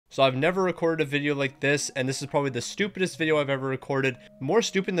So I've never recorded a video like this, and this is probably the stupidest video I've ever recorded. More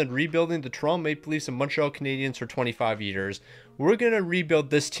stupid than rebuilding the Toronto Maple Leafs and Montreal Canadiens for 25 years. We're going to rebuild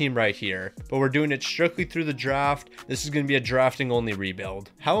this team right here, but we're doing it strictly through the draft. This is going to be a drafting only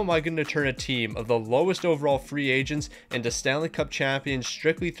rebuild. How am I going to turn a team of the lowest overall free agents into Stanley Cup champions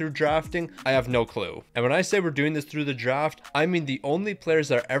strictly through drafting? I have no clue. And when I say we're doing this through the draft, I mean the only players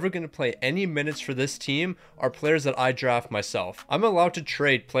that are ever going to play any minutes for this team are players that I draft myself. I'm allowed to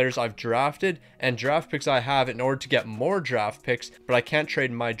trade players I've drafted and draft picks I have in order to get more draft picks, but I can't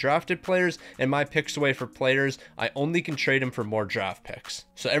trade my drafted players and my picks away for players. I only can trade them for more draft picks.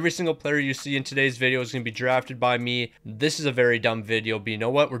 So every single player you see in today's video is going to be drafted by me. This is a very dumb video, but you know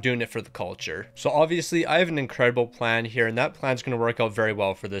what? We're doing it for the culture. So obviously I have an incredible plan here, and that plan's going to work out very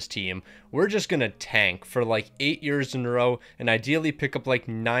well for this team. We're just going to tank for like 8 years in a row and ideally pick up like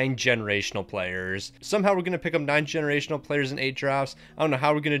 9 generational players. Somehow we're going to pick up 9 generational players in 8 drafts. I don't know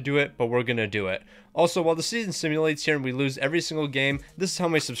how we're going to do it, but we're going to do it. Also, while the season simulates here and we lose every single game, this is how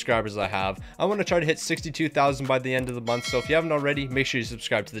many subscribers I have. I want to try to hit 62,000 by the end of the month, so if you haven't already, make sure you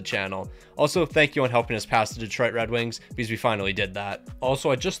subscribe to the channel. Also, thank you on helping us pass the Detroit Red Wings, because we finally did that.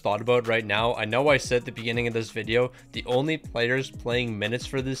 Also, I just thought about it right now. I know I said at the beginning of this video, the only players playing minutes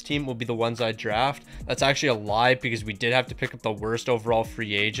for this team will be the ones I draft. That's actually a lie, because we did have to pick up the worst overall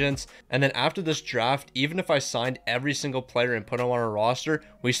free agents. And then after this draft, even if I signed every single player and put them on our roster,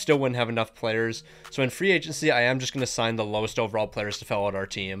 we still wouldn't have enough players. So in free agency, I am just going to sign the lowest overall players to fill out our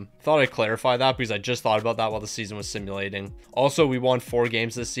team. Thought I'd clarify that because I just thought about that while the season was simulating. Also, we won 4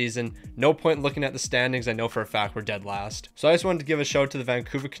 games this season. No point looking at the standings. I know for a fact we're dead last. So I just wanted to give a shout out to the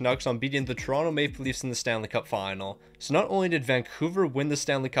Vancouver Canucks on beating the Toronto Maple Leafs in the Stanley Cup final. So not only did Vancouver win the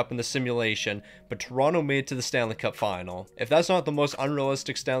Stanley Cup in the simulation, but Toronto made it to the Stanley Cup final. If that's not the most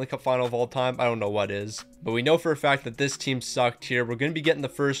unrealistic Stanley Cup final of all time, I don't know what is. But we know for a fact that this team sucked here. We're going to be getting the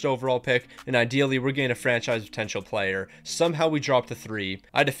first overall pick, and ideally we're getting a franchise potential player. Somehow we dropped to 3.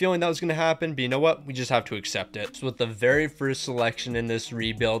 I had a feeling that was going to happen, but you know what? We just have to accept it. So with the very first selection in this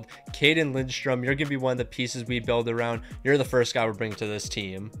rebuild, Caden Lindstrom, you're going to be one of the pieces we build around. You're the first guy we're bringing to this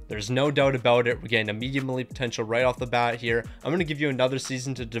team. There's no doubt about it. We're getting a medium elite potential right off the bat here. I'm going to give you another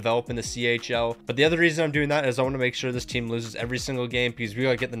season to develop in the CHL, but the other reason I'm doing that is I want to make sure this team loses every single game, because we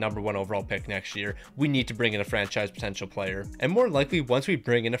got to get the #1 overall pick next year. We need to bring in a franchise potential player, and more likely once we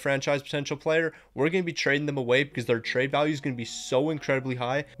bring in a franchise potential player, we're going to be trading them away because their trade value is going to be so incredibly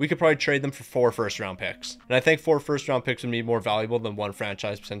high. We could probably trade them for 4 first-round picks, and I think 4 first-round picks would be more valuable than 1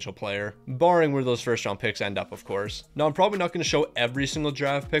 franchise potential player, barring where those first-round picks end up, of course. Now, I'm probably not going to show every single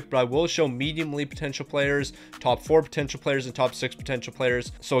draft pick, but I will show medium elite potential players, top 4 potential players, and top 6 potential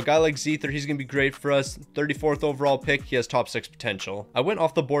players. So a guy like Zether, he's going to be great for us. 34th overall pick, he has top 6 potential. I went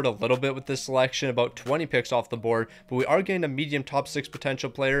off the board a little bit with this selection, about 20 picks off the board, but we are getting a medium top 6 potential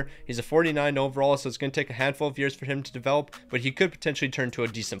player. He's a 49 overall, so it's going to take a handful of years for him to develop, but he could potentially turn to a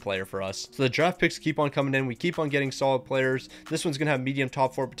decent player for us. So the draft picks keep on coming in. We keep on getting solid players. This one's going to have medium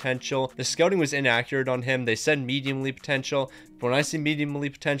top 4 potential. The scouting was inaccurate on him. They said medium elite potential, but when I see medium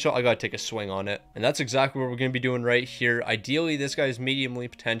elite potential, I got to take a swing on it. And that's exactly what we're going to be doing right here. Ideally, this guy is medium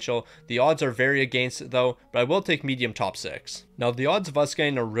elite potential. The odds are very against it though, but I will take medium top 6. Now, the odds of us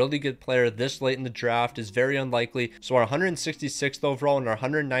getting a really good player this late in the draft is very unlikely. So our 166th overall and our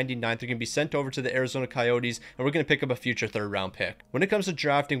 199th are going to be sent over to the Arizona Coyotes, and we're going to pick up a future 3rd round pick. When it comes to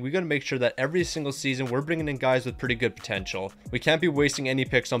drafting, we got to make sure that every single season we're bringing in guys with pretty good potential. We can't be wasting any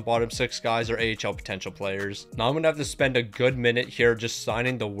picks on bottom 6 guys or AHL potential players. Now, I'm going to have to spend a good minute here just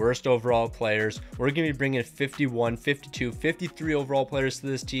signing the worst overall players. We're going to be bringing 51, 52, 53 overall players to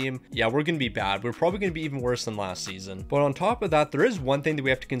this team. Yeah, we're going to be bad. We're probably going to be even worse than last season. But on top of that, there is one thing that we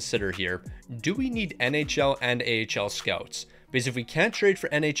have to consider here. Do we need NHL and AHL scouts? Because if we can't trade for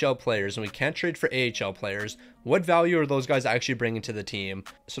NHL players and we can't trade for AHL players, what value are those guys actually bringing to the team?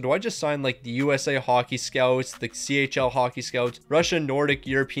 So do I just sign like the USA hockey scouts, the CHL hockey scouts, Russian, Nordic,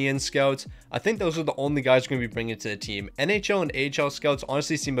 European scouts? I think those are the only guys we're going to be bringing to the team. NHL and AHL scouts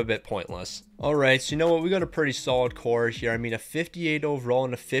honestly seem a bit pointless. Alright, so you know what? We got a pretty solid core here. I mean, a 58 overall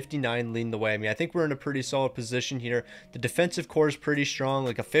and a 59 leading the way. I mean, I think we're in a pretty solid position here. The defensive core is pretty strong.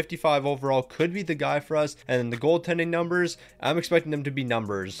 Like a 55 overall could be the guy for us. And the goaltending numbers, I'm expecting them to be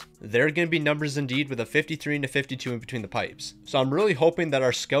numbers. They're going to be numbers indeed with a 53 and a get 52 in between the pipes. So I'm really hoping that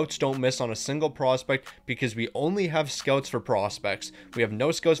our scouts don't miss on a single prospect, because we only have scouts for prospects. We have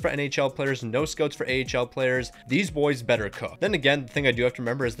no scouts for NHL players, no scouts for AHL players. These boys better cook. Then again, the thing I do have to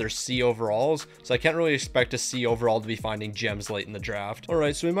remember is they're C overalls, so I can't really expect a C overall to be finding gems late in the draft. All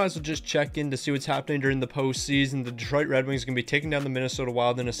right, so we might as well just check in to see what's happening during the postseason. The Detroit Red Wings are going to be taking down the Minnesota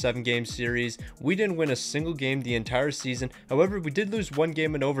Wild in a 7-game series. We didn't win a single game the entire season. However, we did lose one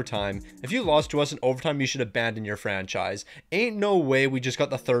game in overtime. If you lost to us in overtime, you should abandon your franchise. Ain't no way we just got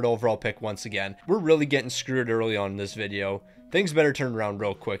the 3rd overall pick once again. We're really getting screwed early on in this video. Things better turn around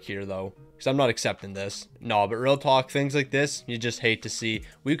real quick here though, because I'm not accepting this. No, but real talk, things like this, you just hate to see.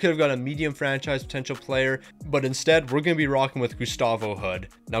 We could have got a medium franchise potential player, but instead, we're going to be rocking with Gustavo Hood.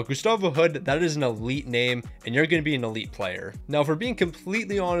 Now, Gustavo Hood, that is an elite name, and you're going to be an elite player. Now, if we're being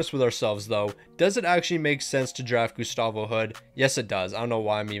completely honest with ourselves, though, does it actually make sense to draft Gustavo Hood? Yes, it does. I don't know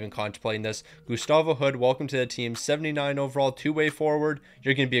why I'm even contemplating this. Gustavo Hood, welcome to the team. 79 overall, 2-way forward.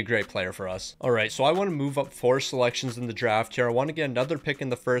 You're going to be a great player for us. All right, so I want to move up 4 selections in the draft here. I want to get another pick in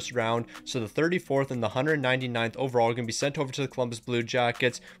the 1st round, so the 34th and the 199th overall are going to be sent over to the Columbus Blue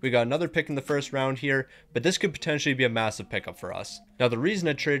Jackets. We got another pick in the 1st round here, but this could potentially be a massive pickup for us. Now, the reason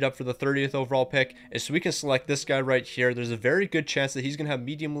I traded up for the 30th overall pick is so we can select this guy right here. There's a very good chance that he's going to have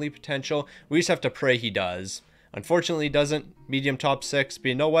medium elite potential. We just have to pray he does. Unfortunately, he doesn't. Medium top 6, but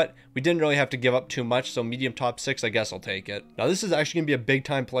you know what? We didn't really have to give up too much, so medium top 6, I guess I'll take it. Now, this is actually going to be a big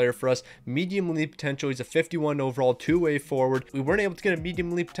time player for us. Medium elite potential. He's a 51 overall, 2-way forward. We weren't able to get a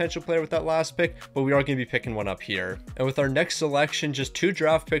medium elite potential player with that last pick, but we are going to be picking one up here. And with our next selection, just 2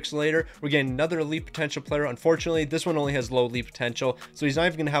 draft picks later, we're getting another elite potential player. Unfortunately, this one only has low elite potential, so he's not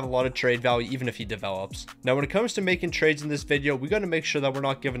even going to have a lot of trade value, even if he develops. Now, when it comes to making trades in this video, we got to make sure that we're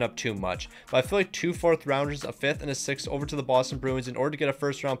not giving up too much. But I feel like 2 4th rounders, a 5th, and a 6th over to the Boston Bruins in order to get a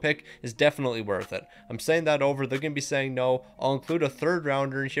 1st round pick is definitely worth it. I'm saying that over. They're going to be saying no. I'll include a 3rd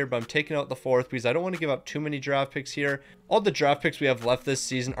rounder in here, but I'm taking out the 4th because I don't want to give up too many draft picks here. All the draft picks we have left this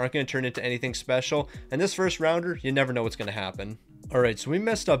season aren't going to turn into anything special, and this 1st rounder, you never know what's going to happen. Alright, so we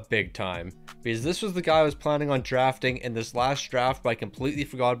messed up big time, because this was the guy I was planning on drafting in this last draft, but I completely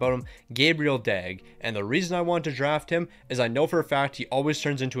forgot about him, Gabriel Dagg. And the reason I wanted to draft him is I know for a fact he always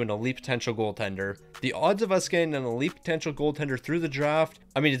turns into an elite potential goaltender. The odds of us getting an elite potential goaltender through the draft,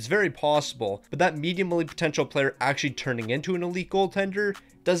 I mean, it's very possible, but that medium elite potential player actually turning into an elite goaltender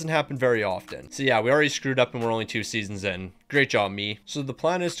doesn't happen very often. So yeah, we already screwed up and we're only 2 seasons in. Great job, me. So the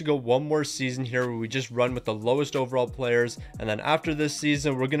plan is to go one more season here where we just run with the lowest overall players, and then after this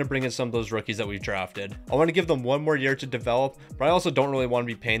season, we're going to bring in some of those rookies that we've drafted. I want to give them one more year to develop, but I also don't really want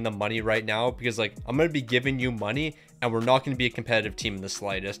to be paying them money right now, because like, I'm going to be giving you money and we're not going to be a competitive team in the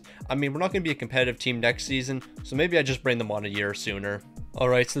slightest. I mean, we're not going to be a competitive team next season, so maybe I just bring them on a year sooner.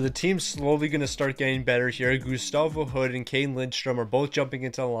 Alright, so the team's slowly going to start getting better here. Gustavo Hood and Kane Lindstrom are both jumping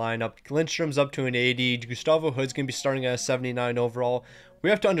into the lineup. Lindstrom's up to an 80. Gustavo Hood's going to be starting at a 79 overall. We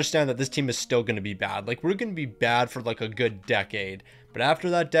have to understand that this team is still going to be bad. Like, we're going to be bad for like a good decade. But after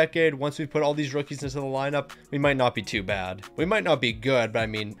that decade, once we put all these rookies into the lineup, we might not be too bad. We might not be good, but I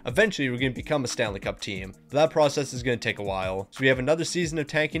mean, eventually we're going to become a Stanley Cup team. But that process is going to take a while. So we have another season of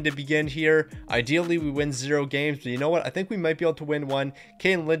tanking to begin here. Ideally, we win 0 games, but you know what? I think we might be able to win 1.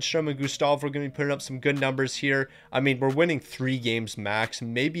 Kane Lindstrom and Gustavo are going to be putting up some good numbers here. I mean, we're winning 3 games max,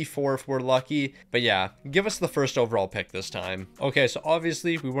 maybe 4 if we're lucky. But yeah, give us the 1st overall pick this time. Okay, so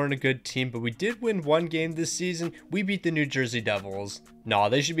obviously we weren't a good team, but we did win 1 game this season. We beat the New Jersey Devils. Nah,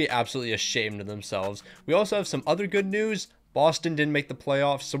 they should be absolutely ashamed of themselves. We also have some other good news. Boston didn't make the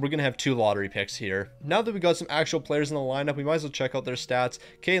playoffs, so we're going to have 2 lottery picks here. Now that we got some actual players in the lineup, we might as well check out their stats.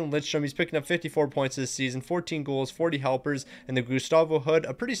 Kane Lindstrom, he's picking up 54 points this season, 14 goals, 40 helpers, and the Gustavo Hood,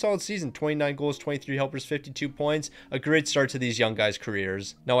 a pretty solid season, 29 goals, 23 helpers, 52 points. A great start to these young guys'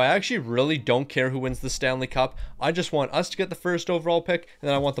 careers. Now, I actually really don't care who wins the Stanley Cup. I just want us to get the 1st overall pick, and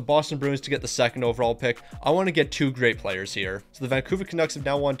then I want the Boston Bruins to get the 2nd overall pick. I want to get 2 great players here. So the Vancouver Canucks have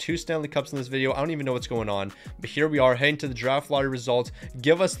now won 2 Stanley Cups in this video. I don't even know what's going on, but here we are heading to the draft lottery results.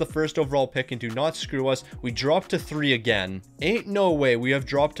 Give us the 1st overall pick and do not screw us. We dropped to 3 again. Ain't no way we have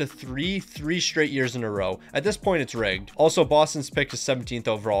dropped to 3 straight years in a row. At this point, it's rigged. Also, Boston's pick is 17th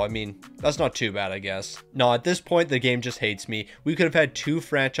overall. I mean, that's not too bad, I guess. No, at this point, the game just hates me. We could have had 2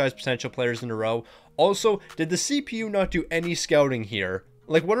 franchise potential players in a row. Also, did the CPU not do any scouting here?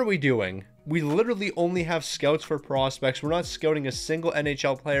 Like, what are we doing? We literally only have scouts for prospects. We're not scouting a single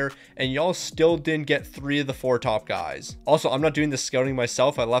NHL player, and y'all still didn't get 3 of the 4 top guys. Also, I'm not doing the scouting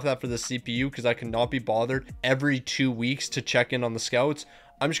myself. I left that for the CPU because I cannot be bothered every 2 weeks to check in on the scouts.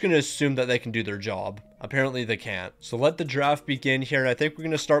 I'm just going to assume that they can do their job. Apparently they can't. So let the draft begin here. And I think we're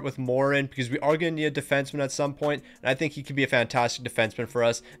going to start with Morin because we are going to need a defenseman at some point. And I think he could be a fantastic defenseman for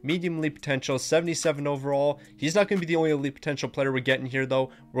us. Medium elite potential, 77 overall. He's not going to be the only elite potential player we're getting here though.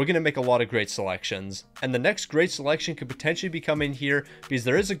 We're going to make a lot of great selections. And the next great selection could potentially be coming here because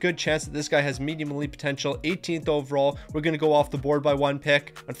there is a good chance that this guy has medium elite potential, 18th overall. We're going to go off the board by 1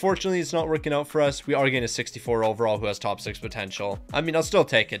 pick. Unfortunately, it's not working out for us. We are getting a 64 overall who has top 6 potential. I mean, I'll still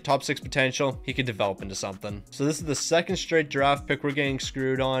take it. Top 6 potential, he could develop into something. So this is the second straight draft pick we're getting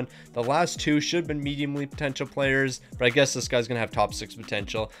screwed on. The last 2 should have been medium elite potential players, but I guess this guy's going to have top 6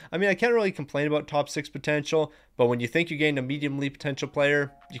 potential. I mean, I can't really complain about top 6 potential, but when you think you're getting a medium elite potential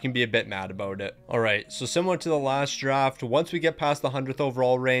player, you can be a bit mad about it. All right, so similar to the last draft, once we get past the 100th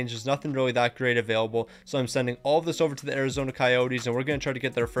overall range, there's nothing really that great available. So I'm sending all of this over to the Arizona Coyotes, and we're going to try to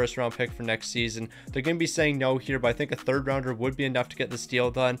get their first round pick for next season. They're going to be saying no here, but I think a 3rd rounder would be enough to get this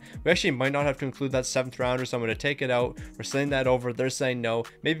deal done. We actually might not have to include that 7th rounder, so I'm going to take it out. We're sending that over. They're saying no.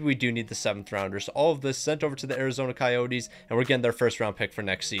 Maybe we do need the 7th rounder. So all of this sent over to the Arizona Coyotes, and we're getting their first round pick for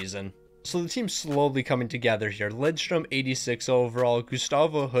next season. So the team's slowly coming together here. Lidstrom, 86 overall.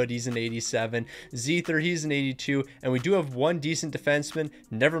 Gustavo Hood, he's an 87. Zether, he's an 82. And we do have 1 decent defenseman.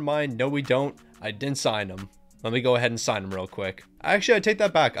 Never mind. No, we don't. I didn't sign him. Let me go ahead and sign him real quick. Actually, I take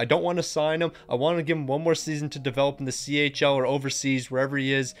that back. I don't want to sign him. I want to give him 1 more season to develop in the CHL or overseas, wherever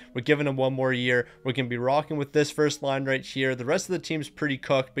he is. We're giving him 1 more year. We're going to be rocking with this first line right here. The rest of the team's pretty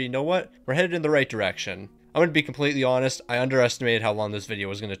cooked, but you know what? We're headed in the right direction. I'm going to be completely honest, I underestimated how long this video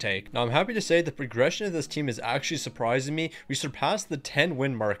was going to take. Now, I'm happy to say the progression of this team is actually surprising me. We surpassed the 10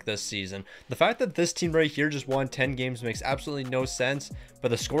 win mark this season. The fact that this team right here just won 10 games makes absolutely no sense,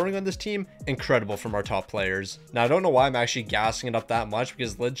 but the scoring on this team, incredible from our top players. Now, I don't know why I'm actually gassing it up that much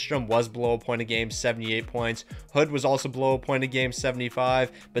because Lidstrom was below a point a game, 78 points. Hood was also below a point a game, 75.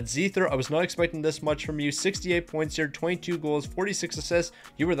 But Zether, I was not expecting this much from you. 68 points here, 22 goals, 46 assists.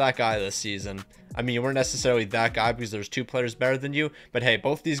 You were that guy this season. I mean, you weren't necessarily that guy because there's 2 players better than you, but hey,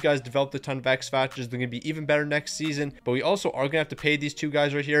 both these guys developed a ton of X factors. They're going to be even better next season, but we also are going to have to pay these 2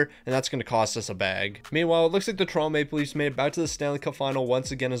 guys right here, and that's going to cost us a bag. Meanwhile, it looks like the Toronto Maple Leafs made it back to the Stanley Cup final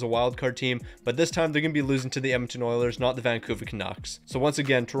once again as a wildcard team, but this time they're going to be losing to the Edmonton Oilers, not the Vancouver Canucks. So once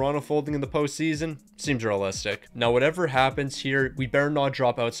again, Toronto folding in the postseason seems realistic. Now, whatever happens here, we better not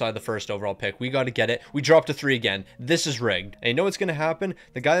drop outside the 1st overall pick. We got to get it. We dropped to 3 again. This is rigged. And you know what's going to happen?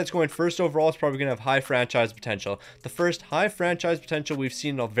 The guy that's going 1st overall is probably going to have high franchise potential. The first high franchise potential we've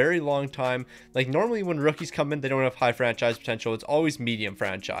seen in a very long time. Like, normally when rookies come in, they don't have high franchise potential. It's always medium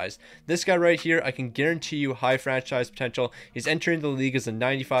franchise. This guy right here, I can guarantee you high franchise potential. He's entering the league as a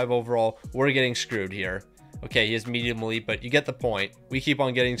 95 overall. We're getting screwed here. Okay, he is medium elite, but you get the point. We keep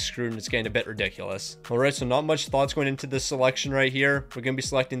on getting screwed and it's getting a bit ridiculous. All right, so not much thoughts going into this selection right here. We're going to be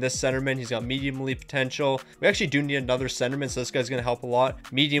selecting this centerman. He's got medium elite potential. We actually do need another centerman, so this guy's going to help a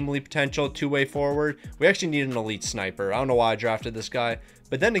lot. Medium elite potential, 2-way forward. We actually need an elite sniper. I don't know why I drafted this guy.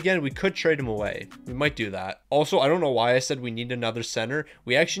 But then again, we could trade him away. We might do that. Also, I don't know why I said we need another center.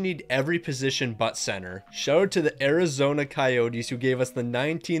 We actually need every position but center. Shout out to the Arizona Coyotes who gave us the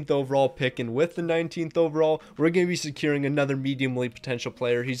 19th overall pick. And with the 19th overall, we're going to be securing another medium elite potential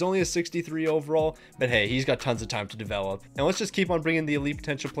player. He's only a 63 overall, but hey, he's got tons of time to develop. And let's just keep on bringing the elite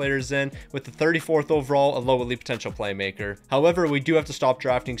potential players in. With the 34th overall, a low elite potential playmaker. However, we do have to stop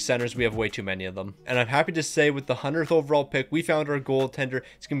drafting centers. We have way too many of them. And I'm happy to say with the 100th overall pick, we found our goaltender.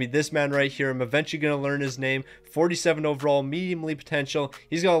 It's going to be this man right here. I'm eventually going to learn his name. 47 overall, medium elite potential.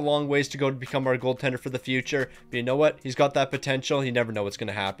 He's got a long ways to go to become our goaltender for the future. But you know what? He's got that potential. You never know what's going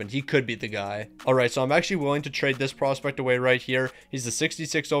to happen. He could be the guy. All right, so I'm actually willing to trade this prospect away right here. He's a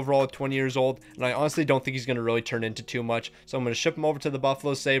 66 overall at 20 years old, and I honestly don't think he's going to really turn into too much. So I'm going to ship him over to the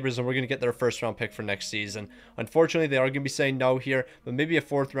Buffalo Sabres, and we're going to get their 1st round pick for next season. Unfortunately, they are going to be saying no here, but maybe a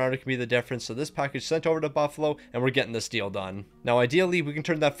 4th rounder can be the difference. So this package sent over to Buffalo, and we're getting this deal done. Now, ideally, we can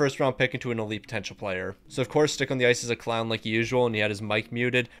turn that 1st round pick into an elite potential player. So of course, Stick on the Ice is a clown like usual, and he had his mic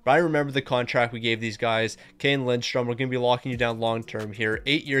muted. But I remember the contract we gave these guys. Kane Lindstrom, we're going to be locking you down long term here.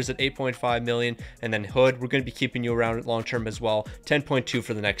 8 years at 8.5 million, and then Hood, we're going to be keeping you around long term as well. 10.2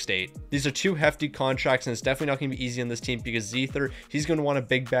 for the next 8. These are 2 hefty contracts, and it's definitely not going to be easy on this team because Zether, he's going to want a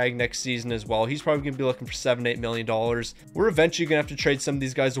big bag next season as well. He's probably going to be looking for $7-8 million. We're eventually going to have to trade some of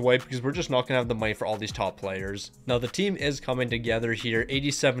these guys away because we're just not going to have the money for all these top players. Now the team is coming together here.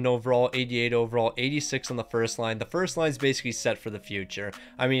 87 overall, 88 overall, 86 on the first line. The first line is basically set for the future.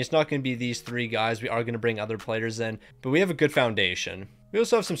 I mean, it's not going to be these 3 guys. We are going to bring other players in, but we have a good foundation. We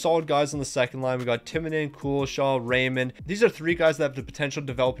also have some solid guys on the second line. We got Timonen, Coolshaw, Raymond. These are 3 guys that have the potential to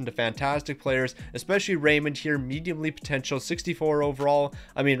develop into fantastic players, especially Raymond here, medium league potential, 64 overall.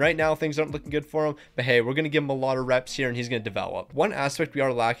 I mean, right now things aren't looking good for him, but hey, we're going to give him a lot of reps here and he's going to develop. One aspect we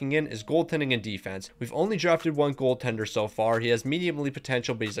are lacking in is goaltending and defense. We've only drafted 1 goaltender so far. He has medium league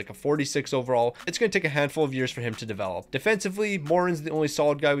potential, but he's like a 46 overall. It's going to take a handful of years for him to develop. Defensively, Morin's the only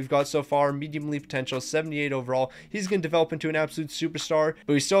solid guy we've got so far, medium league potential, 78 overall. He's going to develop into an absolute superstar,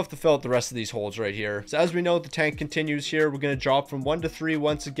 but we still have to fill out the rest of these holes right here. So as we know, the tank continues here. We're going to drop from 1 to 3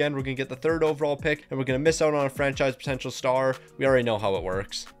 once again. We're going to get the 3rd overall pick, and we're going to miss out on a franchise potential star. We already know how it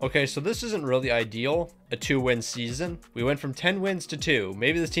works. Okay, so this isn't really ideal. A 2-win season. We went from 10 wins to 2.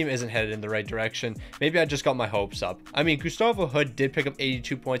 Maybe this team isn't headed in the right direction. Maybe I just got my hopes up. I mean, Gustavo Hood did pick up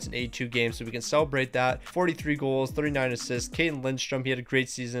 82 points in 82 games, so we can celebrate that. 43 goals, 39 assists. Caden Lindstrom, he had a great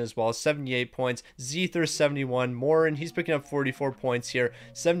season as well, 78 points. Zether, 71. Morin, he's picking up 44 points here,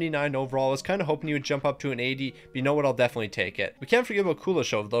 79 overall. I was kind of hoping he would jump up to an 80, but you know what? I'll definitely take it. We can't forget about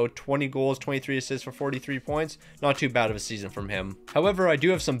Kuleshov though. 20 goals, 23 assists for 43 points. Not too bad of a season from him. However, I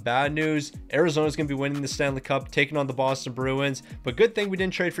do have some bad news. Arizona's going to be winning the Stanley Cup, taking on the Boston Bruins, but good thing we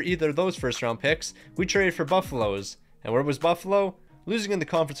didn't trade for either of those first round picks. We traded for Buffalo's, and where was Buffalo? Losing in the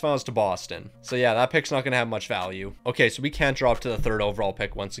conference finals to Boston. So yeah, that pick's not going to have much value. Okay, so we can't drop to the 3rd overall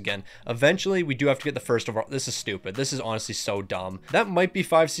pick once again. Eventually, we do have to get the 1st overall. This is stupid. This is honestly so dumb. That might be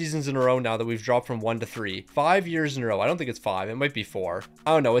 5 seasons in a row now that we've dropped from 1 to 3. 5 years in a row. I don't think it's 5. It might be 4.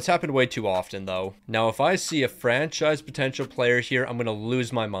 I don't know. It's happened way too often though. Now, if I see a franchise potential player here, I'm going to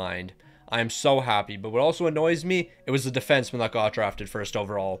lose my mind. I am so happy, but what also annoys me, it was the defenseman that got drafted 1st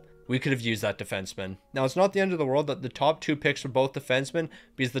overall. We could have used that defenseman. Now, it's not the end of the world that the top 2 picks were both defensemen,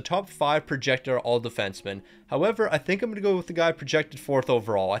 because the top 5 projected are all defensemen. However, I think I'm going to go with the guy projected 4th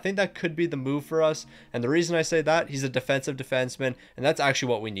overall. I think that could be the move for us, and the reason I say that, he's a defensive defenseman, and that's actually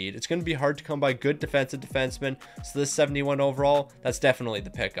what we need. It's going to be hard to come by good defensive defensemen, so this 71 overall, that's definitely the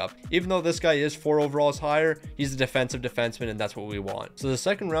pickup. Even though this guy is 4 overalls higher, he's a defensive defenseman, and that's what we want. So the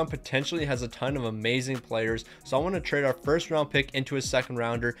 2nd round potentially has a ton of amazing players, so I want to trade our 1st round pick into a 2nd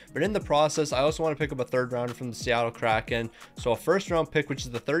rounder, but in the process, I also want to pick up a 3rd rounder from the Seattle Kraken. So a 1st round pick, which is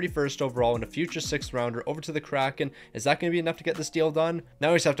the 31st overall, and a future 6th rounder over to the Kraken. Is that going to be enough to get this deal done?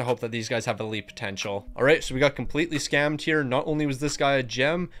 Now we just have to hope that these guys have elite potential. All right, so we got completely scammed here. Not only was this guy a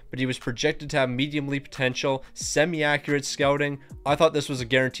gem, but he was projected to have medium elite potential, semi-accurate scouting. I thought this was a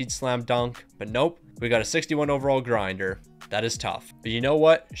guaranteed slam dunk, but nope. We got a 61 overall grinder. That is tough. But you know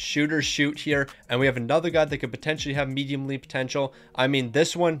what? Shooters shoot here. And we have another guy that could potentially have medium league potential. I mean,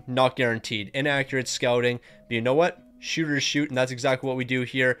 this one, not guaranteed. Inaccurate scouting. But you know what? Shooters shoot, and that's exactly what we do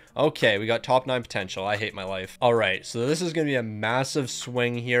here. Okay, we got top 9 potential. I hate my life. All right, so this is going to be a massive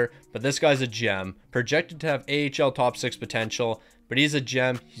swing here. But this guy's a gem. Projected to have AHL top 6 potential. But he's a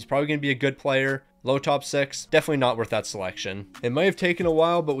gem. He's probably going to be a good player. Low top 6, definitely not worth that selection. It might have taken a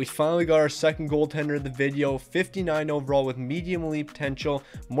while, but we finally got our 2nd goaltender of the video, 59 overall with medium elite potential.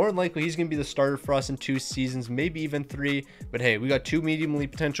 More than likely, he's going to be the starter for us in 2 seasons, maybe even 3. But hey, we got 2 medium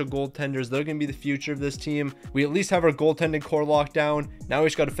elite potential goaltenders. They're going to be the future of this team. We at least have our goaltending core locked down. Now we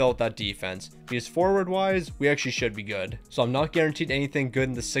just got to fill out that defense. Because forward-wise, we actually should be good. So I'm not guaranteed anything good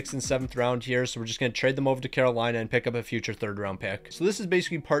in the 6th and 7th round here, so we're just going to trade them over to Carolina and pick up a future 3rd round pick. So this is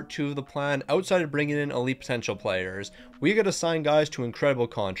basically part 2 of the plan. Outside of bringing in elite potential players, we got to sign guys to incredible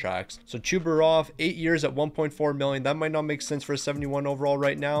contracts. So Chubarov, 8 years at 1.4 million. That might not make sense for a 71 overall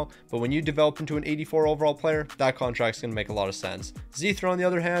right now, but when you develop into an 84 overall player, that contract's going to make a lot of sense. Zether, on the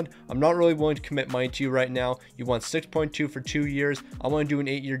other hand, I'm not really willing to commit money to you right now. You want 6.2 for 2 years. I want to do an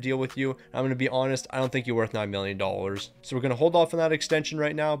 8-year deal with you. I'm going to be honest, I don't think you're worth $9 million. So we're going to hold off on that extension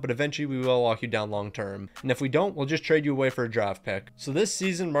right now, but eventually we will lock you down long term. And if we don't, we'll just trade you away for a draft pick. So this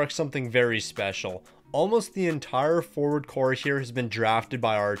season marks something very special. Almost the entire forward core here has been drafted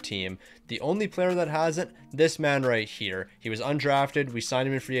by our team. The only player that hasn't, this man right here. He was undrafted. We signed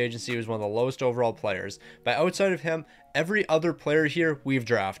him in free agency. He was one of the lowest overall players. But outside of him, every other player here we've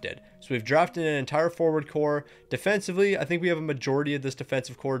drafted. So we've drafted an entire forward core. Defensively, I think we have a majority of this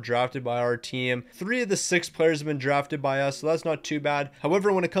defensive core drafted by our team. 3 of the 6 players have been drafted by us, so that's not too bad.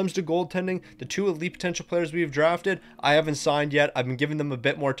 However, when it comes to goaltending, the 2 elite potential players we've drafted, I haven't signed yet. I've been giving them a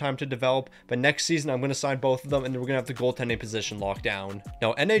bit more time to develop, but next season I'm going to sign both of them, and then we're going to have the goaltending position locked down.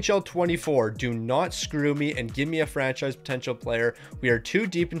 Now, NHL 24, do not screw me and give me a franchise potential player. We are too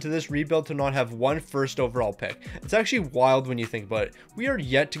deep into this rebuild to not have 1 first overall pick. It's actually wild when you think about it. We are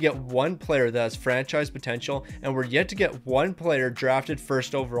yet to get one player that has franchise potential, and we're yet to get one player drafted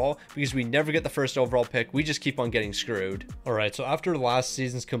first overall because we never get the first overall pick. We just keep on getting screwed. All right, so after last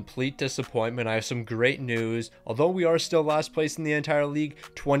season's complete disappointment, I have some great news. Although we are still last place in the entire league,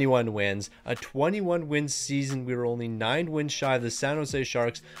 21 wins. A 21 win season. We were only 9 wins shy of the San Jose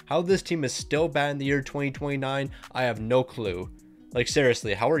Sharks. How this team is still bad in the year 2029, I have no clue. Like,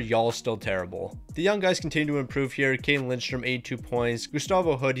 seriously, how are y'all still terrible? The young guys continue to improve here. Caden Lindstrom, 82 points.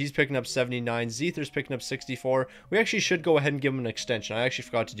 Gustavo Hood, he's picking up 79. Zether's picking up 64. We actually should go ahead and give him an extension. I actually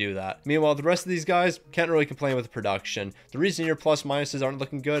forgot to do that. Meanwhile, the rest of these guys can't really complain with the production. The reason your plus minuses aren't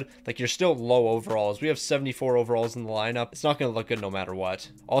looking good, like, you're still low overalls. We have 74 overalls in the lineup. It's not going to look good no matter what.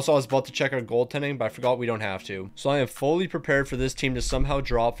 Also, I was about to check our goaltending, but I forgot we don't have to. So I am fully prepared for this team to somehow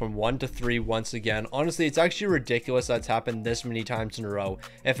drop from 1 to 3 once again. Honestly, it's actually ridiculous that's happened this many times in a row.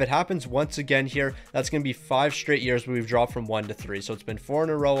 If it happens once again here, that's going to be 5 straight years where we've dropped from 1 to 3. So it's been 4 in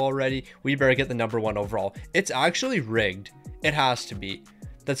a row already. We better get the number 1 overall. It's actually rigged. It has to be.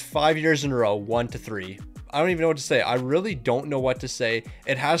 That's 5 years in a row, 1 to 3. I don't even know what to say. I really don't know what to say.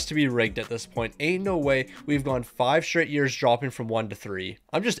 It has to be rigged at this point. Ain't no way we've gone 5 straight years dropping from 1 to 3.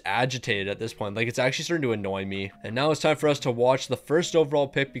 I'm just agitated at this point. Like, it's actually starting to annoy me. And now it's time for us to watch the first overall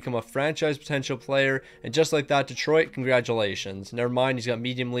pick become a franchise potential player. And just like that, Detroit, congratulations. Never mind, he's got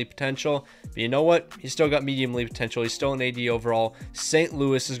medium league potential. But you know what? He's still got medium league potential. He's still an AD overall. St.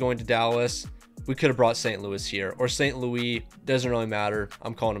 Louis is going to Dallas. We could have brought St. Louis here, or St. Louis, doesn't really matter.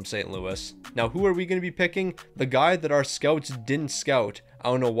 I'm calling him St. Louis. Now, who are we going to be picking? The guy that our scouts didn't scout. I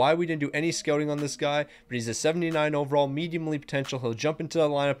don't know why we didn't do any scouting on this guy, but he's a 79 overall, medium league potential. He'll jump into the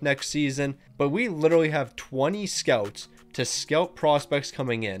lineup next season, but we literally have 20 scouts to scout prospects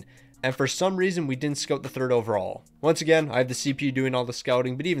coming in. And for some reason, we didn't scout the 3rd overall. Once again, I have the CPU doing all the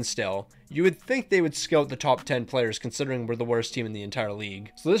scouting, but even still, you would think they would scout the top 10 players considering we're the worst team in the entire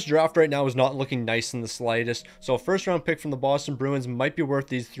league. So this draft right now is not looking nice in the slightest. So a first round pick from the Boston Bruins might be worth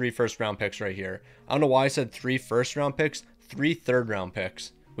these 3 first round picks right here. I don't know why I said 3 first round picks, 3 third round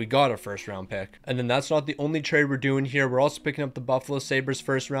picks. We got a first round pick. And then that's not the only trade we're doing here. We're also picking up the Buffalo Sabres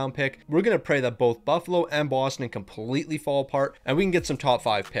first round pick. We're going to pray that both Buffalo and Boston completely fall apart and we can get some top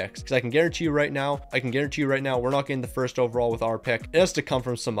 5 picks. Because I can guarantee you right now, we're not getting the first overall with our pick. It has to come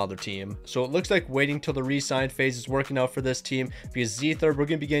from some other team. So it looks like waiting till the re-sign phase is working out for this team because Zether, we're going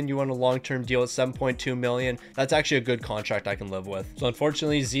to be getting you on a long-term deal at $7.2 million. That's actually a good contract I can live with. So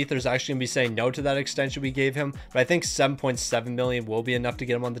unfortunately, Zether's actually going to be saying no to that extension we gave him. But I think $7.7 million will be enough to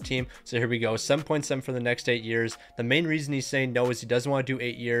get him on the team. So here we go, 7.7 for the next 8 years. The main reason he's saying no is he doesn't want to do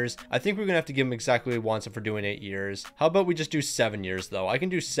 8 years. I think we're gonna have to give him exactly what he wants if we're doing 8 years. How about we just do 7 years though? I can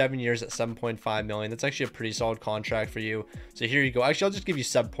do 7 years at 7.5 million. That's actually a pretty solid contract for you. So here you go. Actually, I'll just give you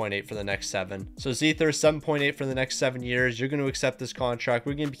 7.8 for the next 7. So Zether, 7.8 for the next 7 years. You're going to accept this contract.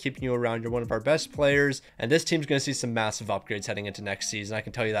 We're going to be keeping you around. You're one of our best players, and this team's going to see some massive upgrades heading into next season. I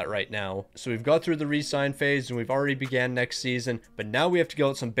can tell you that right now. So we've got through the re-sign phase and we've already began next season, but now we have to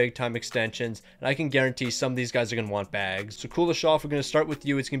go out some big time extensions, and I can guarantee some of these guys are going to want bags. So Kuleshov, we're going to start with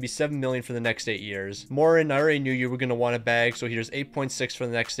you. It's going to be 7 million for the next 8 years. Morin, I already knew you were going to want a bag, so here's 8.6 for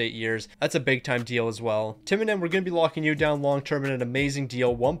the next 8 years. That's a big time deal as well. Timonen, we're going to be locking you down long term in an amazing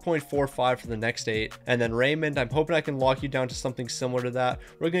deal, 1.45 for the next 8. And then Raymond, I'm hoping I can lock you down to something similar to that.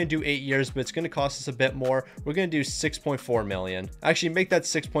 We're going to do 8 years, but it's going to cost us a bit more. We're going to do 6.4 million. Actually, make that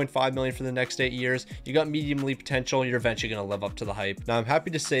 6.5 million for the next 8 years. You got medium league potential. You're eventually going to live up to the hype. Now, I'm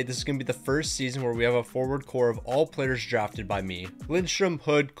happy to say this is going to be the first season where we have a forward core of all players drafted by me. Lindstrom,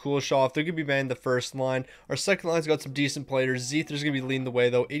 Hood, Kuleshov, they're going to be manning the first line. Our second line's got some decent players. Zether's going to be leading the way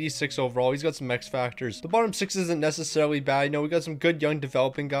though, 86 overall. He's got some X factors. The bottom 6 isn't necessarily bad. You know, we got some good young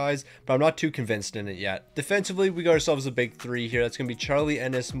developing guys, but I'm not too convinced in it yet. Defensively, we got ourselves a big 3 here. That's going to be Charlie,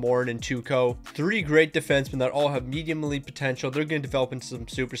 Ennis, Morin, and Tuco. 3 great defensemen that all have medium elite potential. They're going to develop into some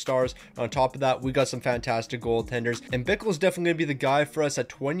superstars. On top of that, we got some fantastic goaltenders. And Bickle's definitely going to be the guy for us at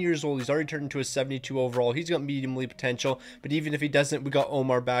 20 years old. He's already turned into a 72 overall. He's got medium elite potential, but even if he doesn't, we got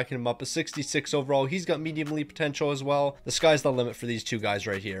Omar backing him up, a 66 overall. He's got medium elite potential as well. The sky's the limit for these 2 guys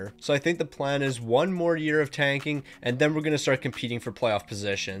right here. So I think the plan is 1 more year of tanking, and then we're going to start competing for playoff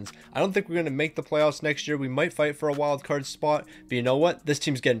positions. I don't think we're going to make the playoffs next year. We might fight for a wild card spot, but you know what? This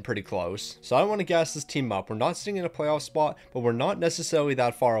team's getting pretty close. So I don't want to gas this team up. We're not sitting in a playoff spot, but we're not necessarily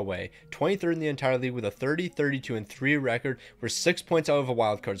that far away. 23rd in the entire league with a 30, 32, and 3 record. We're 6 points out of a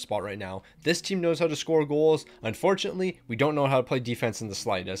wild card spot right now. This team knows how to score goals. Unfortunately, we don't know how to play defense in the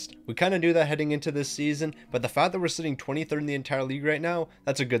slightest. We kind of knew that heading into this season, but the fact that we're sitting 23rd in the entire league right now,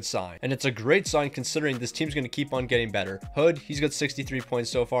 that's a good sign. And it's a great sign considering this team's going to keep on getting better. Hood, he's got 63 points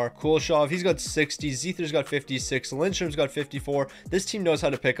so far. Kuleshov, he's got 60. Zether's got 56. Lindstrom's got 54. This team knows how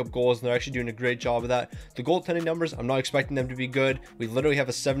to pick up goals, and they're actually doing a great job of that. The goaltending numbers, I'm not expecting them to be good. We literally have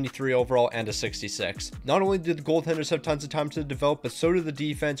a 73 overall and a 66. Not only did the goaltenders have tons of time to develop, but so did the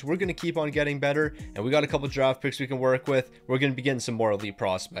defense. We're going to keep on getting better, and we got a couple draft picks we can work with. We're going to be getting some more elite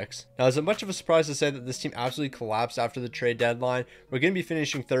prospects. Now, is it much of a surprise to say that this team absolutely collapsed after the trade deadline? We're going to be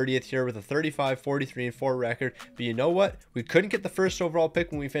finishing 30th here with a 35, 43, and 4 record, but you know what? We couldn't get the first overall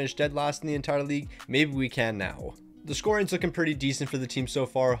pick when we finished dead last in the entire league. Maybe we can now. The scoring's looking pretty decent for the team so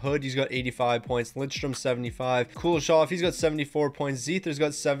far. Hood, he's got 85 points. Lindstrom, 75. Kuleshov, he's got 74 points. Zether's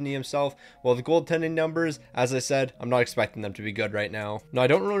got 70 himself. Well, the goaltending numbers, as I said, I'm not expecting them to be good right now. Now, I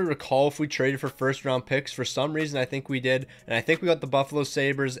don't really recall if we traded for first round picks. For some reason, I think we did. And I think we got the Buffalo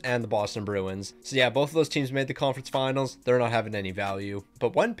Sabres and the Boston Bruins. So yeah, both of those teams made the conference finals. They're not having any value.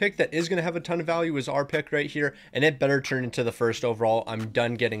 But one pick that is going to have a ton of value is our pick right here. And it better turn into the first overall. I'm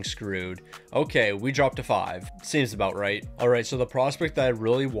done getting screwed. Okay, we dropped to 5. Seems about right. All right, so the prospect that I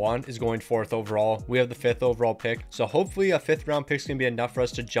really want is going 4th overall. We have the 5th overall pick, so hopefully a 5th round pick is going to be enough for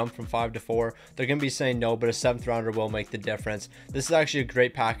us to jump from 5 to 4. They're going to be saying no, but a 7th rounder will make the difference. This is actually a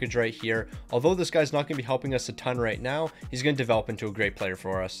great package right here. Although this guy's not going to be helping us a ton right now, he's going to develop into a great player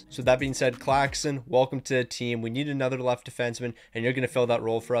for us. So that being said, Claxon, welcome to the team. We need another left defenseman, and you're going to fill that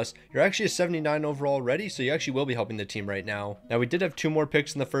role for us. You're actually a 79 overall already, so you actually will be helping the team right now. Now, we did have 2 more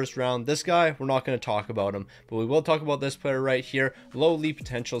picks in the first round. This guy, we're not going to talk about him, but we will talk about this player right here. Low lead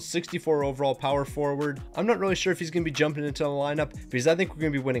potential, 64 overall power forward. I'm not really sure if he's going to be jumping into the lineup because I think we're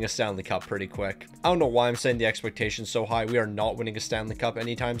going to be winning a Stanley Cup pretty quick. I don't know why I'm saying the expectations so high. We are not winning a Stanley Cup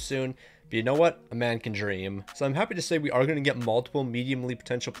anytime soon. But you know what? A man can dream. So I'm happy to say we are going to get multiple medium elite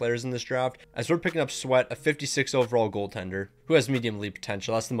potential players in this draft, as we're picking up Sweat, a 56 overall goaltender who has medium elite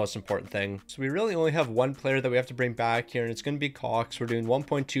potential. That's the most important thing. So we really only have one player that we have to bring back here, and it's going to be Cox. We're doing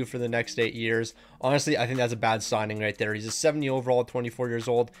 1.2 for the next 8 years. Honestly, I think that's a bad signing right there. He's a 70 overall at 24 years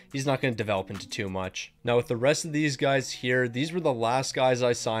old. He's not going to develop into too much. Now with the rest of these guys here, these were the last guys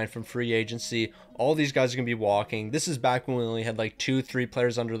I signed from free agency. All these guys are going to be walking. This is back when we only had like 2-3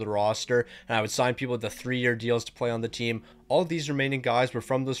 players under the roster, and I would sign people with the 3-year deals to play on the team. All these remaining guys were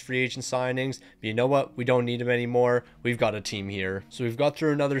from those free agent signings, but you know what? We don't need them anymore. We've got a team here. So we've got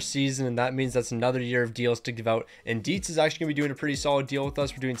through another season, and that means that's another year of deals to give out. And Dietz is actually going to be doing a pretty solid deal with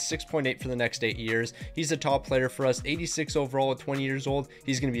us. We're doing 6.8 for the next 8 years. He's a top player for us, 86 overall at 20 years old.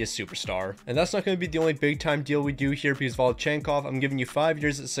 He's going to be a superstar. And that's not going to be the only big time deal we do here, because Volchenkov, I'm giving you 5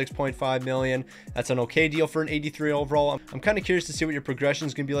 years at 6.5 million. That's an okay deal for an 83 overall. I'm kind of curious to see what your progression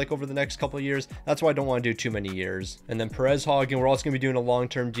is going to be like over the next couple of years. That's why I don't want to do too many years. And then Perez Hagen, we're also going to be doing a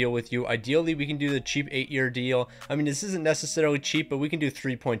long-term deal with you. Ideally, we can do the cheap 8-year deal. I mean, this isn't necessarily cheap, but we can do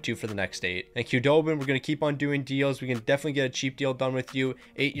 3.2 for the next 8. And Qdobin, we're going to keep on doing deals. We can definitely get a cheap deal done with you.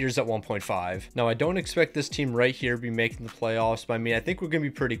 8 years at 1.5. Now, I don't expect this team right here to be making the playoffs, but I mean, I think we're going to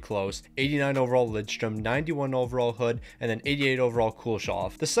be pretty close. 89 overall Lidstrom, 91 overall Hood, and then 88 overall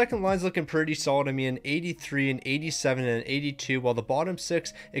Kuleshov. The second line's looking pretty solid. I mean, an 83, an 87, and an 82, while the bottom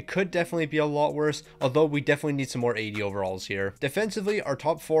 6, it could definitely be a lot worse, although we definitely need some more 80 overalls here. Defensively, our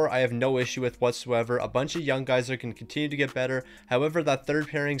top 4 I have no issue with whatsoever. A bunch of young guys that can continue to get better. However, that third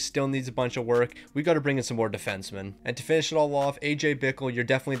pairing still needs a bunch of work. We got to bring in some more defensemen. And to finish it all off, AJ Bickle, you're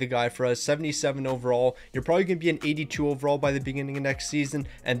definitely the guy for us. 77 overall. You're probably going to be an 82 overall by the beginning of next season,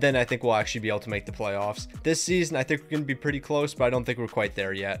 and then I think we'll actually be able to make the playoffs. This season, I think we're going to be pretty close, but I don't think we're quite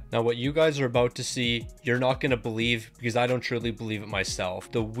there yet. Now, what you guys are about to see, you're not going to believe, because I don't truly believe it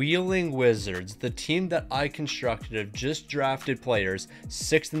myself. The Wheeling Wizards, the team that I constructed, have just drafted players,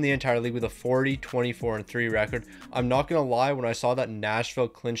 6th in the entire league with a 40, 24, and 3 record. I'm not going to lie, when I saw that Nashville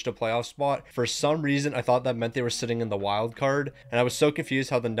clinched a playoff spot, for some reason, I thought that meant they were sitting in the wild card, and I was so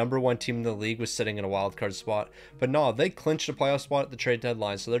confused how the number 1 team in the league was sitting in a wild card spot. But no, they clinched a playoff spot at the trade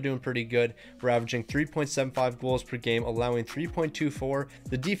deadline, so they're doing pretty good. We're averaging 3.75 goals per game, allowing 3.24.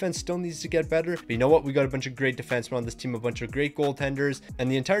 The defense still needs to get better, but you know what? We got a bunch of great defensemen on this team, a bunch of great goaltenders, and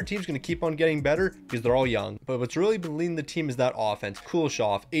the entire team's going to keep on getting better because they're all young. But what's really been leading the team is that offense.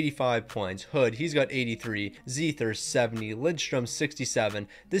 Kuleshov, 85 points. Hood, he's got 83. Zether, 70. Lidstrom, 67.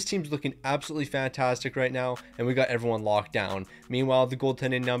 This team's looking absolutely fantastic right now, and we got everyone locked down. Meanwhile, the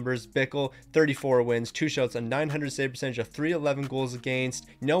goaltending numbers, Bickle, 34 wins, 2 shots, a 900 save percentage, of 311 goals against.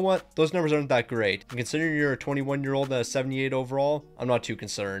 You know what? Those numbers aren't that great. And considering you're a 21-year-old and a 78 overall, I'm not too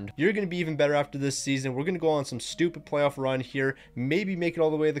concerned. You're going to be even better after this season. We're going to go on some stupid playoff run here, maybe make it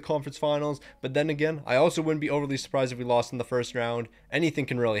all the way to the conference finals, but then again, I also wouldn't be overly surprised if we lost in the first round. Anything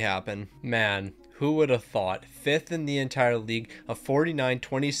can really happen. Man, who would have thought? 5th in the entire league, a 49,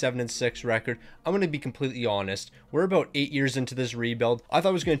 27, and 6 record. I'm going to be completely honest. We're about 8 years into this rebuild. I thought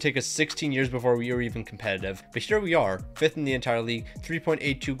it was going to take us 16 years before we were even competitive. But here we are, 5th in the entire league,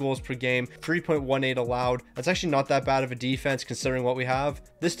 3.82 goals per game, 3.18 allowed. That's actually not that bad of a defense considering what we have.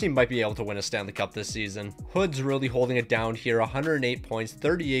 This team might be able to win a Stanley Cup this season. Hood's really holding it down here, 108 points,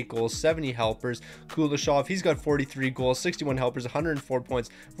 38 goals, 70 helpers. Kuleshov, he's got 43 goals, 61 helpers, 104 points.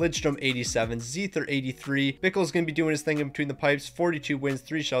 Lidstrom, 87. Zether, 83. Bickle's going to be doing his thing in between the pipes, 42 wins,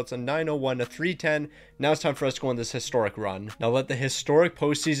 3 shots, a 901, a 310. Now it's time for us to go on this historic run. Now let the historic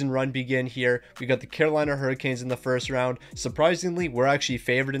postseason run begin here. We got the Carolina Hurricanes in the first round. Surprisingly, we're actually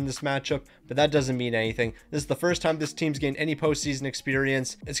favored in this matchup, but that doesn't mean anything. This is the first time this team's gained any postseason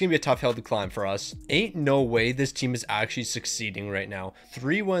experience. It's going to be a tough hill to climb for us. Ain't no way this team is actually succeeding right now.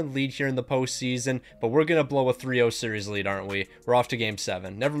 3-1 lead here in the postseason, but we're going to blow a 3-0 series lead, aren't we? We're off to game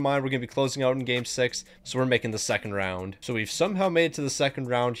 7. Never mind, we're going to be closing out in game 6, so we're making the second round. So we've somehow made it to the second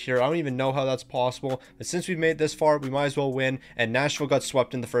round here. I don't even know how that's possible, but since we've made it this far, we might as well win. And Nashville got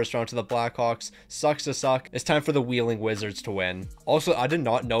swept in the first round to the Blackhawks. Sucks to suck. It's time for the Wheeling Wizards to win. Also, I did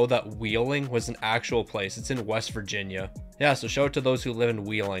not know that Wheeling was an actual place. It's in West Virginia. Yeah, so shout out to those who live in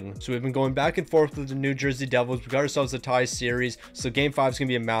Wheeling. So we've been going back and forth with the New Jersey Devils. We got ourselves a tie series. So game 5 is going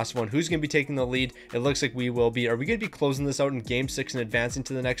to be a massive one. Who's going to be taking the lead? It looks like we will be. Are we going to be closing this out in game 6 and advancing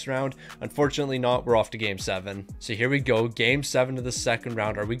to the next round? Unfortunately not. We're off to game 7. So here we go. Game 7 of the second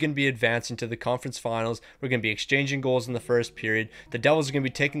round. Are we going to be advancing to the conference finals? We're going to be exchanging goals in the first period. The Devils are going to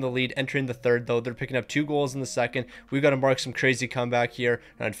be taking the lead, entering the third, though. They're picking up 2 goals in the second. We've got to mark some crazy comeback here.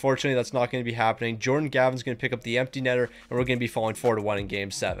 And unfortunately, that's not going to be happening. Jordan Gavin's going to pick up the empty netter, and we're going to be falling 4-1 in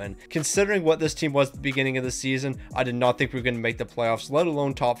game 7. Considering what this team was at the beginning of the season, I did not think we were going to make the playoffs, let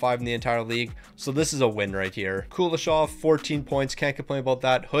alone top 5 in the entire league. So this is a win right here. Kuleshov, 14 points. Can't complain about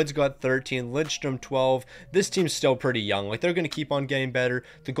that. Hood's got 13. Lidstrom, 12. This team's still pretty young. Like, they're going to keep on getting better.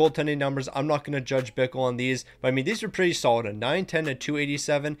 The goaltending numbers, I'm not going to judge Bickle on these, but I mean, these are pretty solid. A 910 and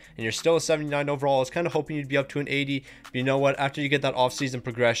 287, and you're still a 79 overall. I was kind of hoping you'd be up to an 80, but you know what? After you get that offseason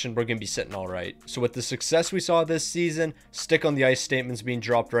progression, we're going to be sitting all right. So with the success we saw this season, stick on the ice statements being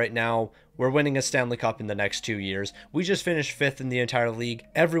dropped right now. We're winning a Stanley Cup in the next 2 years. We just finished 5th in the entire league.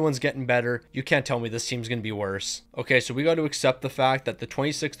 Everyone's getting better. You can't tell me this team's going to be worse. Okay, so we got to accept the fact that the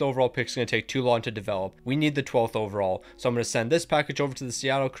 26th overall pick is going to take too long to develop. We need the 12th overall. So I'm going to send this package over to the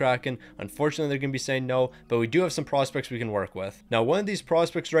Seattle Kraken. Unfortunately, they're going to be saying no, but we do have some prospects we can work with. Now, one of these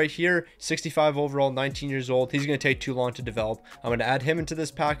prospects right here, 65 overall, 19 years old, he's going to take too long to develop. I'm going to add him into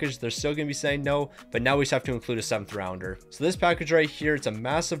this package. They're still going to be saying no, but now we just have to include a 7th rounder. So this package right here, it's a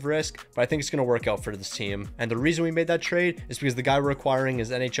massive risk, but I think it's going to work out for this team. And the reason we made that trade is because the guy we're acquiring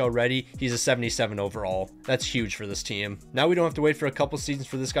is NHL ready. He's a 77 overall. That's huge for this team. Now we don't have to wait for a couple seasons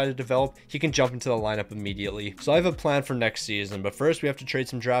for this guy to develop. He can jump into the lineup immediately. So I have a plan for next season, but first we have to trade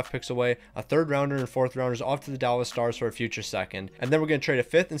some draft picks away, a 3rd rounder and 4th rounders off to the Dallas Stars for a future 2nd. And then we're going to trade a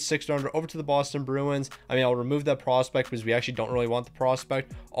 5th and 6th rounder over to the Boston Bruins. I mean, I'll remove that prospect because we actually don't really want the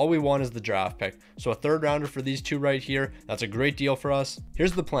prospect. All we want is the draft pick. So a 3rd rounder for these 2 right here. That's a great deal for us.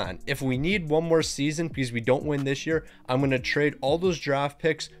 Here's the plan. If we need one more season because we don't win this year, I'm going to trade all those draft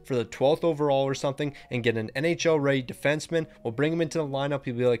picks for the 12th overall or something and get an NHL ready defenseman. We'll bring him into the lineup.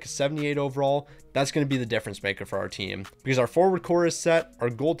 He'll be like a 78 overall. That's going to be the difference maker for our team because our forward core is set, our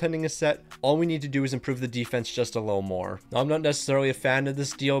goaltending is set. All we need to do is improve the defense just a little more. Now, I'm not necessarily a fan of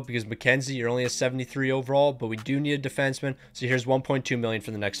this deal because McKenzie, you're only a 73 overall, but we do need a defenseman. So here's 1.2 million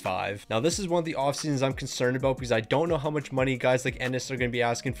for the next 5. Now, this is one of the off seasons I'm concerned about because I don't know how much money guys like Ennis are going to be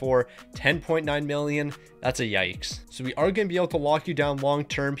asking for. 10.9 million. That's a yikes. So we are going to be able to lock you down long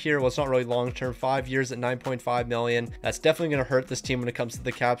term here. Well, it's not really long term. 5 years at 9.5 million. That's definitely going to hurt this team when it comes to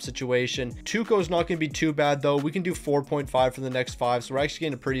the cap situation. Tuco's not going to be too bad though. We can do 4.5 for the next 5. So we're actually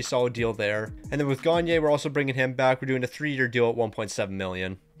getting a pretty solid deal there. And then with Gagne, we're also bringing him back. We're doing a 3-year deal at 1.7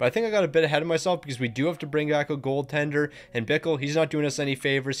 million. But I think I got a bit ahead of myself because we do have to bring back a goaltender, and Bickle, he's not doing us any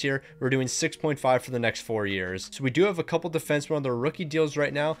favors here. We're doing 6.5 for the next 4 years. So we do have a couple defensemen on their rookie deals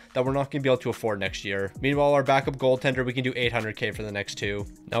right now that we're not going to be able to afford next year. Meanwhile, our backup goaltender, we can do 800K for the next 2.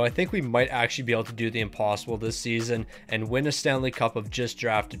 Now, I think we might actually be able to do the impossible this season and win a Stanley Cup of just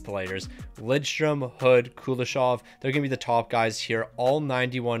drafted players. Lidstrom, Hood, Kuleshov, they're going to be the top guys here, all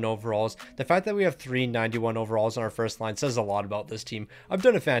 91 overalls. The fact that we have 3 91 overalls on our first line says a lot about this team. I've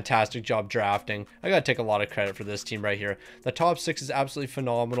done a fantastic job drafting. I got to take a lot of credit for this team right here. The top 6 is absolutely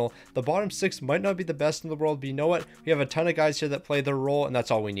phenomenal. The bottom 6 might not be the best in the world, but you know what? We have a ton of guys here that play their role, and that's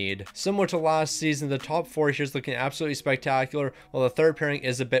all we need. Similar to last season, the top 4 here is looking absolutely spectacular, while the third pairing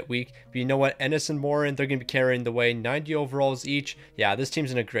is a bit weak. But you know what? Ennis and Morin, they're going to be carrying the way, 90 overalls each. Yeah, this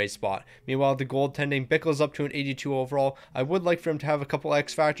team's in a great spot. Meanwhile, the goaltending, Bickle's up to an 82 overall. I would like for him to have a couple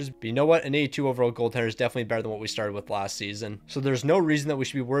X factors, but you know what? An 82 overall goaltender is definitely better than what we started with last season. So there's no reason that we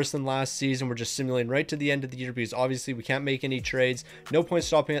should be worse than last season. We're just simulating right to the end of the year because obviously we can't make any trades. No point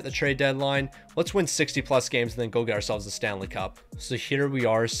stopping at the trade deadline. Let's win 60 plus games and then go get ourselves a Stanley Cup. So here we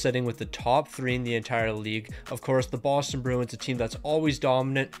are sitting with the top 3 in the entire league. Of course, the Boston Bruins, a team that's always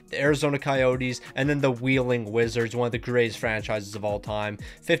dominant, the Arizona Coyotes, and then the Wheeling Wizards, one of the greatest franchises of all time.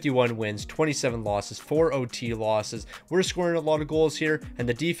 51 wins, 27 losses, 4 OT losses. We're scoring a lot of goals here, and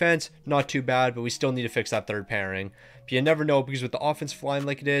the defense, not too bad, but we still need to fix that third pairing. But you never know, because with the offense flying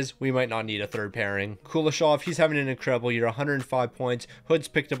like it is, we might not need a third pairing. Kuleshov, he's having an incredible year, 105 points. Hood's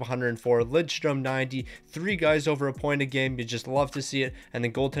picked up 104. Lidstrom, 90. 3 guys over a point a game. You just love to see it. And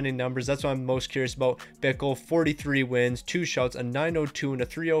then goaltending numbers, that's what I'm most curious about. Bickle, 43 wins, 2 shouts, a 902 and a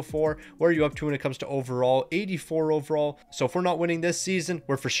 304. Where are you up to when it comes to overall? 84 overall. So if we're not winning this season,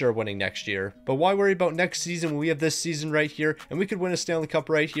 we're for sure winning next year. But why worry about next season when we have this season right here, and we could win a Stanley Cup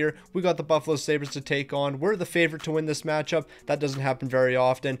right here? We got the Buffalo Sabres to take on. We're the favorite to win this matchup. That doesn't happen very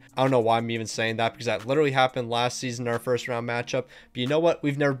often. I don't know why I'm even saying that, because that literally happened last season in our first round matchup. But you know what?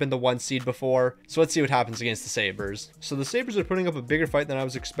 We've never been the 1 seed before. So let's see what happens against the Sabres. So the Sabres are putting up a bigger fight than I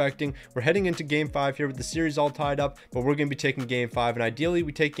was expecting. We're heading into game 5 here with the series all tied up, but we're going to be taking game 5. And ideally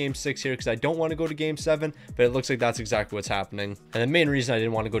we take game 6 here because I don't want to go to game 7, but it looks like that's exactly what's happening. And the main reason I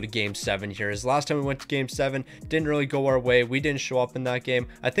didn't want to go to game 7 here is last time we went to game 7, didn't really go our way. We didn't show up in that game.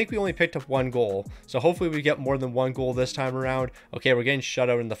 I think we only picked up 1 goal. So hopefully we get more than 1 goal this time around. Okay, we're getting shut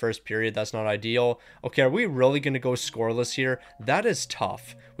out in the first period. That's not ideal. Okay, are we really going to go scoreless here? That is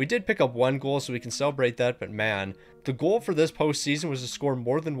tough. We did pick up 1 goal, so we can celebrate that, but man, the goal for this postseason was to score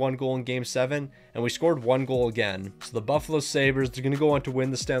more than 1 goal in game 7, and we scored 1 goal again. So the Buffalo Sabres, they're going to go on to win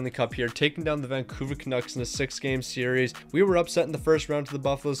the Stanley Cup here, taking down the Vancouver Canucks in a 6-game series. We were upset in the first round to the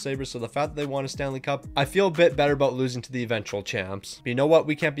Buffalo Sabres, so the fact that they won a Stanley Cup, I feel a bit better about losing to the eventual champs. But you know what?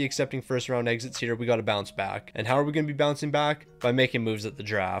 We can't be accepting first round exits here. We got to bounce back. And how are we going to be bouncing back? By making moves at the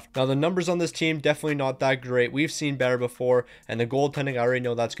draft. Now, the numbers on this team, definitely not that great. We've seen better before, and the goaltending, I already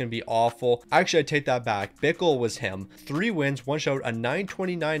know that's going to be awful. Actually, I take that back. Bickle was him. 3 wins, 1 shutout, a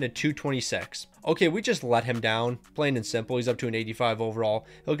 929, a 226. Okay, we just let him down, plain and simple. He's up to an 85 overall.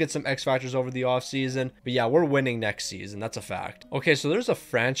 He'll get some X factors over the offseason, but yeah, we're winning next season. That's a fact. Okay, so there's a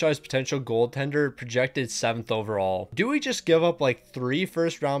franchise potential goaltender projected 7th overall. Do we just give up like 3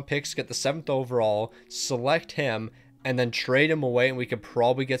 first round picks, get the 7th overall, select him, and then trade him away, and we could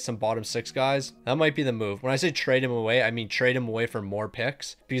probably get some bottom 6 guys? That might be the move. When I say trade him away, I mean trade him away for more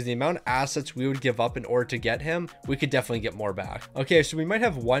picks, because the amount of assets we would give up in order to get him, we could definitely get more back. Okay, so we might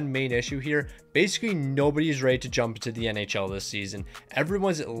have one main issue here. Basically, nobody's ready to jump into the NHL this season.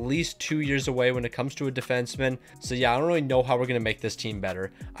 Everyone's at least 2 years away when it comes to a defenseman. So yeah, I don't really know how we're going to make this team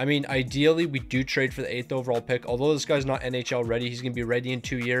better. I mean, ideally, we do trade for the 8th overall pick. Although this guy's not NHL ready, he's going to be ready in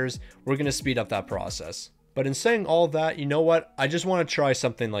 2 years. We're going to speed up that process. But in saying all that, you know what? I just want to try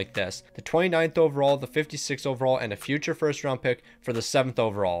something like this. The 29th overall, the 56th overall, and a future first round pick for the 7th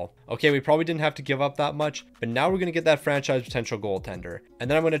overall. Okay, we probably didn't have to give up that much, but now we're going to get that franchise potential goaltender. And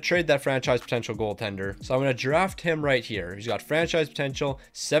then I'm going to trade that franchise potential goaltender. So I'm going to draft him right here. He's got franchise potential,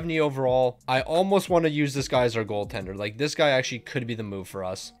 70 overall. I almost want to use this guy as our goaltender. Like, this guy actually could be the move for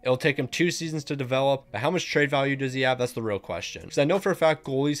us. It'll take him 2 seasons to develop, but how much trade value does he have? That's the real question. Because I know for a fact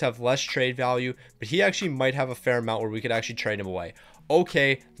goalies have less trade value, but he actually might have a fair amount where we could actually trade him away.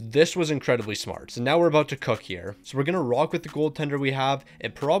 Okay, this was incredibly smart. So now we're about to cook here. So we're going to rock with the goaltender we have.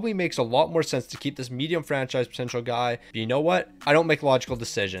 It probably makes a lot more sense to keep this medium franchise potential guy. But you know what? I don't make logical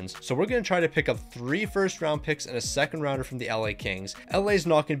decisions. So we're going to try to pick up 3 first round picks and a 2nd rounder from the LA Kings. LA's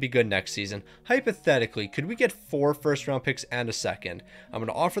not going to be good next season. Hypothetically, could we get 4 first round picks and a 2nd? I'm going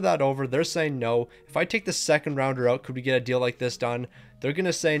to offer that over. They're saying no. If I take the 2nd rounder out, could we get a deal like this done? They're going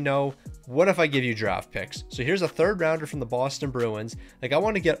to say no. What if I give you draft picks? So here's a third rounder from the Boston Bruins. Like, I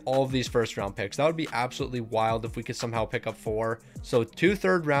want to get all of these first round picks. That would be absolutely wild if we could somehow pick up 4. So 2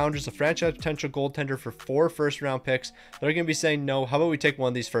 third rounders, a franchise potential goaltender for 4 first round picks. They're going to be saying no. How about we take one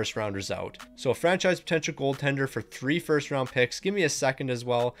of these first rounders out? So a franchise potential goaltender for 3 first round picks. Give me a second as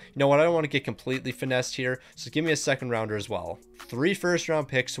well. You know what? I don't want to get completely finessed here. So give me a second rounder as well. 3 first round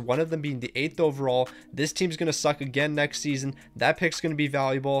picks, one of them being the 8th overall. This team's going to suck again next season. That pick's going to be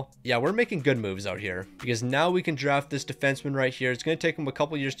valuable. Yeah, we're making good moves out here because now we can draft this defenseman right here. It's going to take him a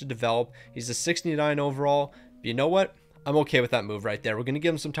couple years to develop. He's a 69 overall. But you know what? I'm okay with that move right there. We're going to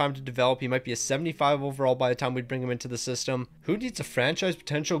give him some time to develop. He might be a 75 overall by the time we bring him into the system. Who needs a franchise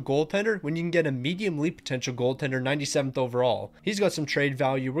potential goaltender when you can get a medium league potential goaltender 97th overall? He's got some trade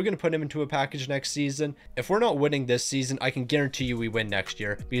value. We're going to put him into a package next season. If we're not winning this season, I can guarantee you we win next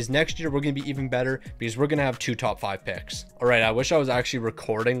year, because next year we're going to be even better because we're going to have 2 top 5 picks. All right, I wish I was actually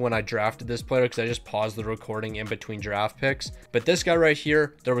recording when I drafted this player because I just paused the recording in between draft picks. But this guy right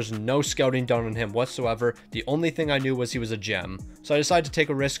here, there was no scouting done on him whatsoever. The only thing I knew was he was a gem. So I decided to take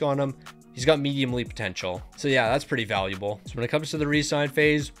a risk on him. He's got medium league potential. So yeah, that's pretty valuable. So when it comes to the re-sign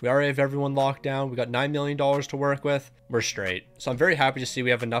phase, we already have everyone locked down. We got $9 million to work with. We're straight. So I'm very happy to see we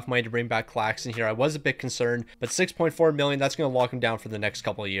have enough money to bring back Claxton here. I was a bit concerned, but $6.4 million, that's going to lock him down for the next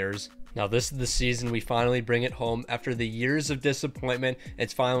couple of years. Now this is the season we finally bring it home. After the years of disappointment,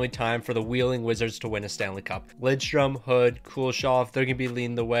 it's finally time for the Wheeling Wizards to win a Stanley Cup. Lidstrom, Hood, Kuleshov, they're going to be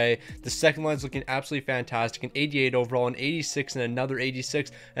leading the way. The second line's looking absolutely fantastic. An 88 overall, an 86, and another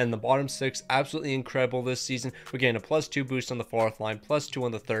 86. And the bottom 6, absolutely incredible this season. We're getting a +2 boost on the 4th line, +2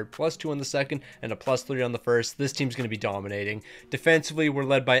 on the 3rd, +2 on the 2nd, and a +3 on the 1st. This team's going to be dominating. Defensively, we're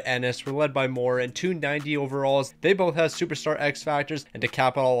led by Ennis, we're led by Moore, and 290 overalls. They both have superstar X factors, and to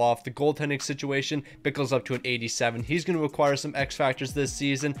cap it all off, the goaltending situation, Bickle's up to an 87. He's going to acquire some X factors this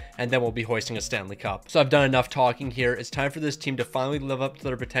season, and then we'll be hoisting a Stanley Cup. So I've done enough talking here. It's time for this team to finally live up to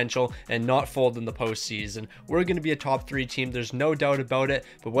their potential and not fold in the postseason. We're going to be a top 3 team, there's no doubt about it,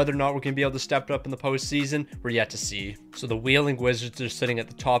 but whether or not we're going to be able to step it up in the postseason, we're yet to see. So the Wheeling Wizards are sitting at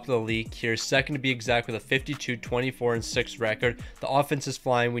the top of the league here, second to be exact, with a 52, 24, and 6 record. The offense is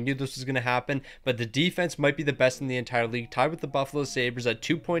flying. We knew this was going to happen, but the defense might be the best in the entire league, tied with the Buffalo Sabres at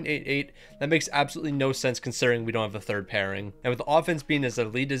 2.88. That makes absolutely no sense considering we don't have a third pairing. And with the offense being as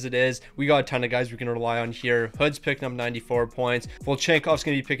elite as it is, we got a ton of guys we can rely on here. Hood's picking up 94 points. Volchenkov's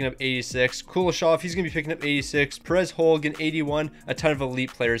going to be picking up 86. Kuleshov, he's going to be picking up 86. Perez Holgan, 81. A ton of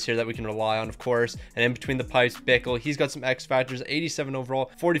elite players here that we can rely on, of course. And in between the pipes, Bickle, he's got some X factors, 87 overall,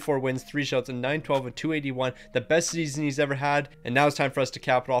 44 wins, 3 shots, and 912 and 281. The best season he's ever had. And now it's time for us to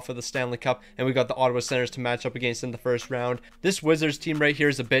cap it off with the Stanley Cup. And we got the Ottawa Senators to match up against in the first round. This Wizards team right here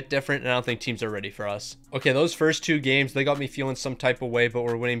is a bit different, and I don't think teams are ready for us. Okay, those first 2 games, they got me feeling some type of way, but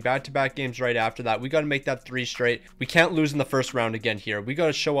we're winning back-to-back games right after that. We got to make that 3 straight. We can't lose in the first round again here. We got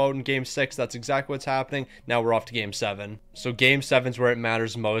to show out in game 6. That's exactly what's happening. Now we're off to game 7. So game 7's where it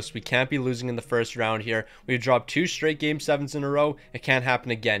matters most. We can't be losing in the first round here. We've dropped 2 straight game 7s in a row. It can't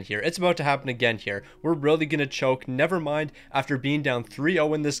happen again here. It's about to happen again here. We're really going to choke. Never mind, after being down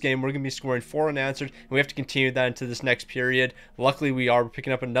 3-0 in this game, we're going to be scoring 4 unanswered, and we have to continue that into this next period. Luckily, we are. We're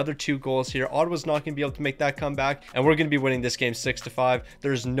picking up another 2 goals here. Ottawa's not going to be able to make that comeback, and we're going to be winning this game 6-5.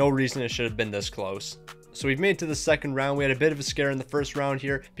 There's no reason it should have been this close. So we've made it to the second round. We had a bit of a scare in the first round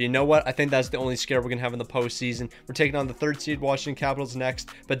here, but you know what? I think that's the only scare we're going to have in the postseason. We're taking on the 3rd seed Washington Capitals next,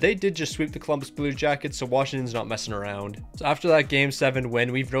 but they did just sweep the Columbus Blue Jackets, so Washington's not messing around. So after that game 7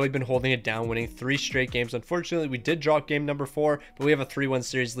 win, we've really been holding it down, winning 3 straight games. Unfortunately, we did drop game number 4, but we have a 3-1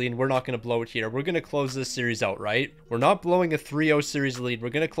 series lead, and we're not going to blow it here. We're going to close this series out, right? We're not blowing a 3-0 series lead. We're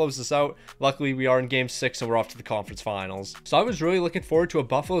going to close this out. Luckily, we are in game 6, and we're off to the conference finals. So I was really looking forward to a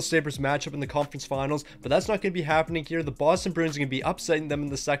Buffalo Sabres matchup in the conference finals, but that's not going to be happening here. The Boston Bruins are going to be upsetting them in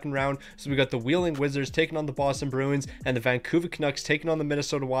the second round. So we got the Wheeling Wizards taking on the Boston Bruins, and the Vancouver Canucks taking on the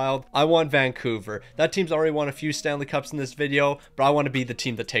Minnesota Wild. I want Vancouver. That team's already won a few Stanley Cups in this video, but I want to be the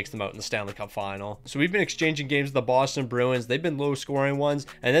team that takes them out in the Stanley Cup final. So we've been exchanging games with the Boston Bruins. They've been low scoring ones,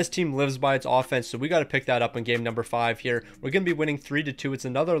 and this team lives by its offense, so we got to pick that up in game number 5 here. We're going to be winning 3-2. It's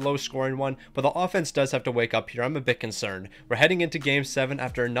another low scoring one, but the offense does have to wake up here. I'm a bit concerned. We're heading into game 7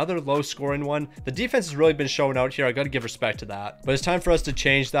 after another low scoring one. The defense has really been showing out here. I got to give respect to that, but it's time for us to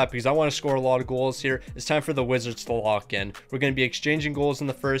change that because I want to score a lot of goals here. It's time for the Wizards to lock in. We're going to be exchanging goals in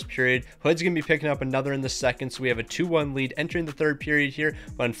the first period. Hood's going to be picking up another in the second, so we have a 2-1 lead entering the third period here,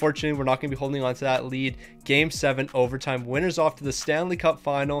 but unfortunately we're not going to be holding on to that lead. Game 7 overtime, winners off to the Stanley Cup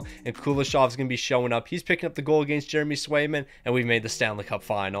final, and Kuleshov's going to be showing up. He's picking up the goal against Jeremy Swayman, and we've made the Stanley Cup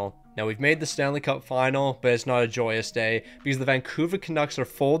final. Now, we've made the Stanley Cup final, but it's not a joyous day because the Vancouver Canucks are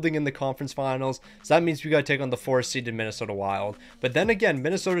folding in the conference finals. So that means we got to take on the 4th-seeded Minnesota Wild. But then again,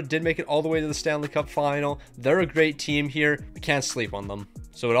 Minnesota did make it all the way to the Stanley Cup final. They're a great team here. We can't sleep on them.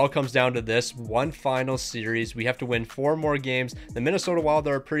 So it all comes down to this one final series. We have to win 4 more games. The Minnesota Wild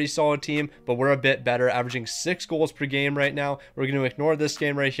are a pretty solid team, but we're a bit better, averaging 6 goals per game right now. We're going to ignore this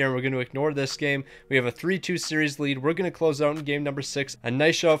game right here, and we're going to ignore this game. We have a 3-2 series lead. We're going to close out in game number 6. A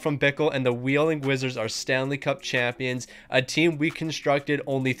nice shot from Bickle, and the Wheeling Wizards are Stanley Cup champions, a team we constructed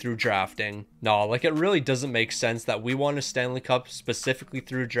only through drafting. No, like it really doesn't make sense that we won a Stanley Cup specifically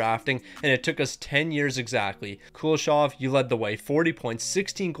through drafting, and it took us 10 years exactly. Kuleshov, you led the way, 40 points,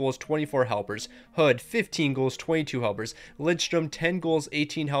 16 goals, 24 helpers. Hood, 15 goals, 22 helpers. Lidstrom, 10 goals,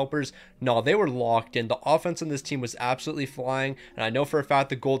 18 helpers. No, they were locked in. The offense on this team was absolutely flying, and I know for a fact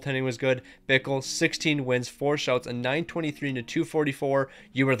the goaltending was good. Bickle, 16 wins, 4 shouts, a 923 to 244.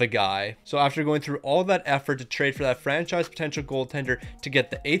 You were the guy. So after going through all that effort to trade for that franchise potential goaltender to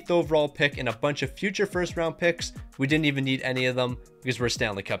get the 8th overall pick and a bunch of future first round picks, we didn't even need any of them because we're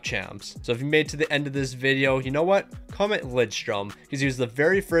Stanley Cup champs. So if you made it to the end of this video, you know what? Comment Lidstrom, because he was the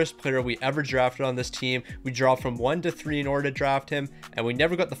very first player we ever drafted on this team. We dropped from 1 to 3 in order to draft him, and we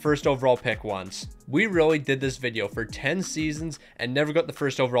never got the first overall pick once. We really did this video for 10 seasons and never got the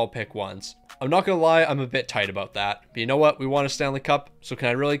first overall pick once. I'm not gonna lie, I'm a bit tight about that. But you know what? We won a Stanley Cup, so can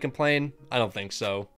I really complain? I don't think so.